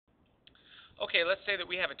Okay, let's say that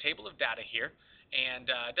we have a table of data here, and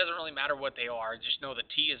it doesn't really matter what they are. Just know that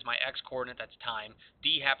t is my x-coordinate, that's time.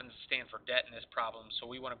 D happens to stand for det in this problem, so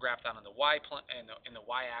we want to graph that on the in the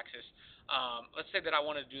y-axis. Let's say that I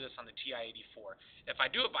want to do this on the TI-84. If I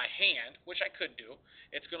do it by hand, which I could do,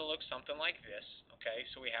 it's going to look something like this. Okay,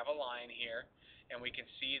 so we have a line here, and we can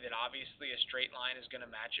see that obviously a straight line is going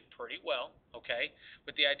to match it pretty well. Okay,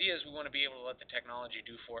 but the idea is we want to be able to let the technology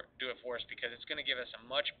do it for us, because it's going to give us a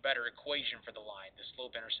much better equation for the line, the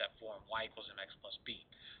slope-intercept form, y equals mx plus b.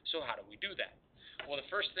 So how do we do that? Well, the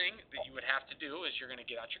first thing that you would have to do is you're going to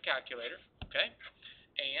get out your calculator, okay?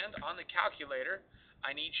 And on the calculator,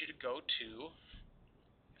 I need you to go to,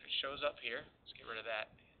 if it shows up here, let's get rid of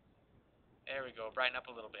that. There we go, brighten up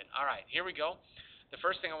a little bit. All right, here we go. The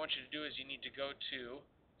first thing I want you to do is you need to go to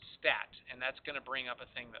stat, and that's going to bring up a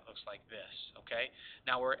thing that looks like this, okay?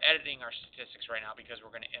 Now we're editing our statistics right now because we're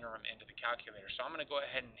going to enter them into the calculator. So I'm going to go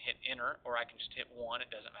ahead and hit enter, or I can just hit 1, it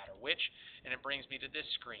doesn't matter which, and it brings me to this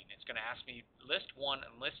screen. It's going to ask me list 1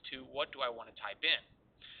 and list 2, what do I want to type in?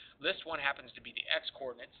 List 1 happens to be the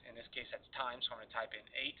x-coordinates, in this case that's time, so I'm going to type in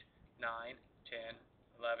 8, 9, 10,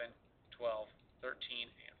 11, 12, 13,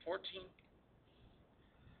 and 14.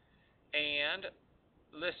 And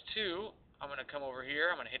list 2, I'm going to come over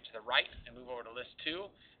here, I'm going to hit to the right and move over to list 2,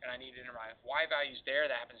 and I need to enter my y values there.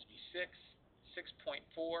 That happens to be 6, 6.4,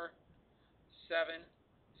 7,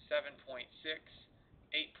 7.6,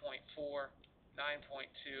 8.4,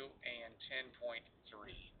 9.2, and 10.3.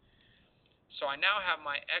 So I now have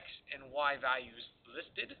my x and y values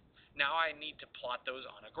listed. Now I need to plot those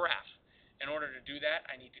on a graph. In order to do that,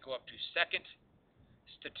 I need to go up to Second,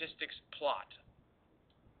 Statistics, Plot.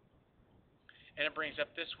 And it brings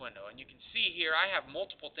up this window. And you can see here I have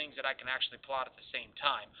multiple things that I can actually plot at the same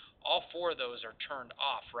time. All 4 of those are turned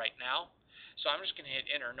off right now. So I'm just going to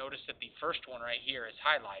hit enter. Notice that the first one right here is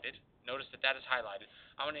highlighted. Notice that that is highlighted.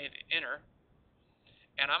 I'm going to hit enter,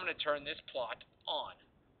 and I'm going to turn this plot on.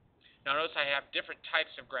 Now notice I have different types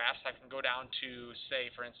of graphs. I can go down to, say,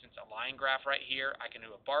 for instance, a line graph right here. I can do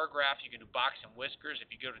a bar graph. You can do box and whiskers. If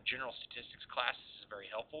you go to general statistics class, this is very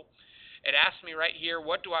helpful. It asks me right here,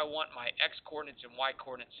 what do I want my x-coordinates and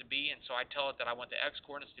y-coordinates to be? And so I tell it that I want the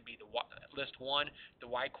x-coordinates to be the list 1, the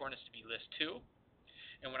y-coordinates to be list 2.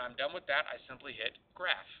 And when I'm done with that, I simply hit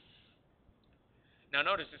graph. Now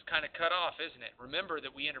notice it's kind of cut off, isn't it? Remember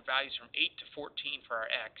that we enter values from 8 to 14 for our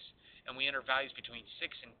x, and we enter values between 6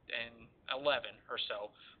 and 11 or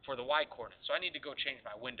so for the y-coordinates. So I need to go change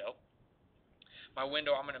my window. My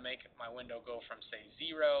window, I'm going to make my window go from, say,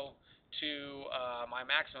 0 to my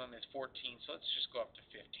maximum is 14, so let's just go up to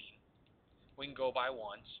 15. We can go by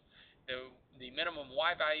ones. The minimum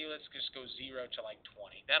y value, let's just go 0 to like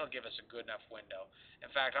 20. That'll give us a good enough window.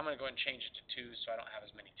 In fact, I'm going to go ahead and change it to 2 so I don't have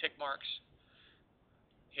as many tick marks.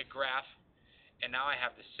 Hit graph, and now I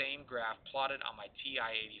have the same graph plotted on my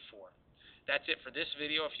TI-84. That's it for this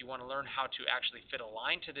video. If you want to learn how to actually fit a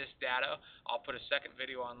line to this data, I'll put a second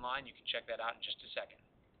video online. You can check that out in just a second.